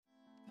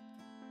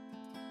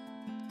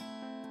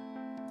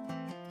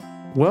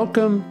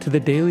Welcome to the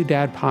Daily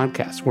Dad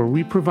Podcast, where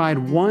we provide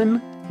one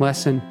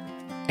lesson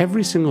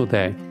every single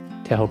day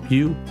to help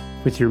you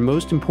with your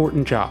most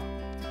important job,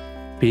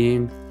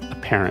 being a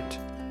parent.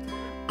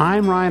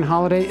 I'm Ryan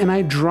Holiday, and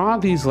I draw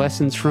these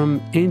lessons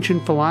from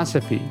ancient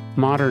philosophy,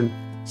 modern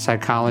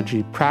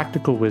psychology,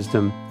 practical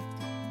wisdom,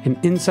 and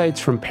insights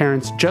from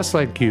parents just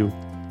like you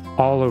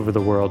all over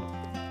the world.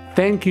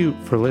 Thank you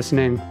for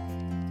listening,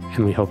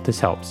 and we hope this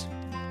helps.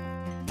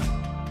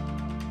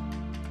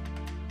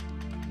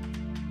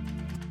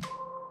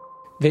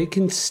 They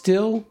can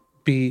still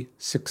be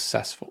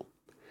successful.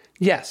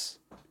 Yes,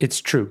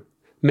 it's true.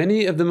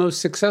 Many of the most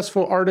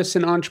successful artists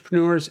and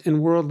entrepreneurs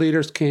and world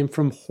leaders came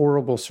from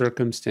horrible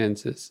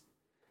circumstances.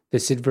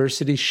 This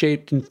adversity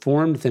shaped and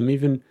formed them,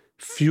 even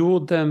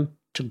fueled them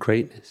to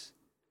greatness.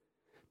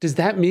 Does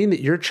that mean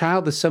that your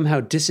child is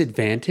somehow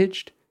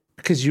disadvantaged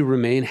because you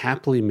remain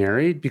happily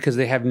married, because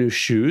they have new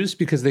shoes,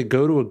 because they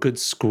go to a good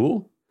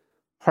school?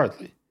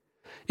 Hardly.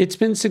 It's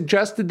been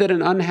suggested that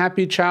an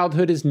unhappy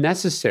childhood is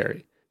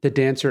necessary. The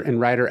dancer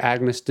and writer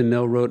Agnes de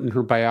Mille wrote in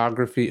her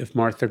biography of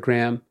Martha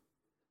Graham.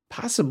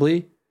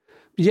 Possibly.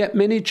 Yet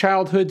many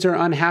childhoods are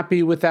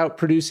unhappy without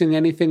producing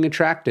anything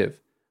attractive.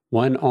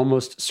 One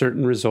almost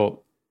certain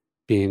result,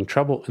 being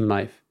trouble in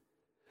life.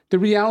 The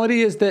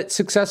reality is that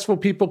successful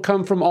people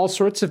come from all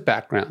sorts of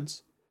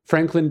backgrounds.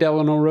 Franklin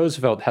Delano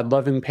Roosevelt had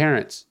loving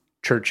parents.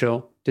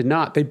 Churchill did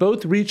not. They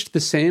both reached the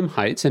same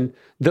heights, and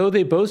though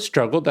they both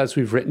struggled, as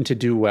we've written, to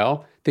do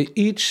well, they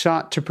each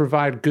sought to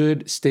provide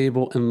good,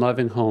 stable, and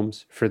loving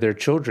homes for their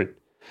children.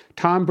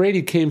 Tom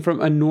Brady came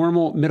from a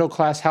normal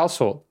middle-class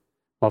household,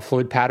 while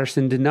Floyd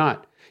Patterson did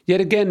not.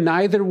 Yet again,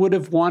 neither would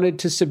have wanted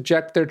to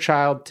subject their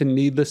child to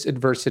needless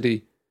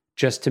adversity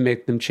just to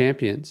make them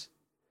champions.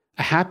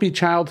 A happy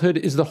childhood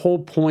is the whole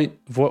point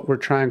of what we're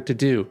trying to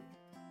do.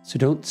 So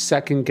don't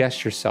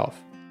second-guess yourself.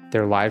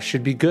 Their lives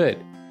should be good.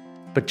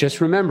 But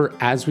just remember,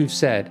 as we've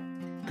said,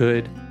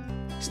 good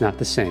is not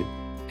the same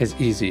as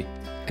easy.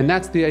 And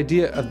that's the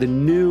idea of the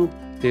new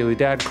Daily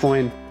Dad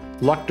coin,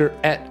 Luctor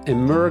et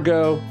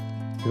Emergo.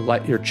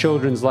 Your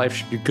children's life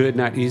should be good,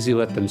 not easy.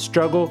 Let them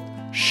struggle.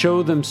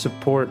 Show them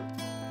support.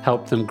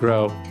 Help them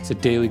grow. It's a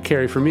daily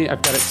carry for me.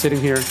 I've got it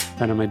sitting here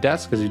right on my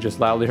desk, as you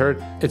just loudly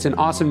heard. It's an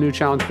awesome new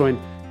challenge coin.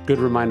 Good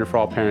reminder for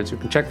all parents who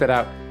can check that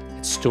out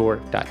at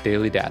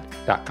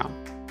store.dailydad.com.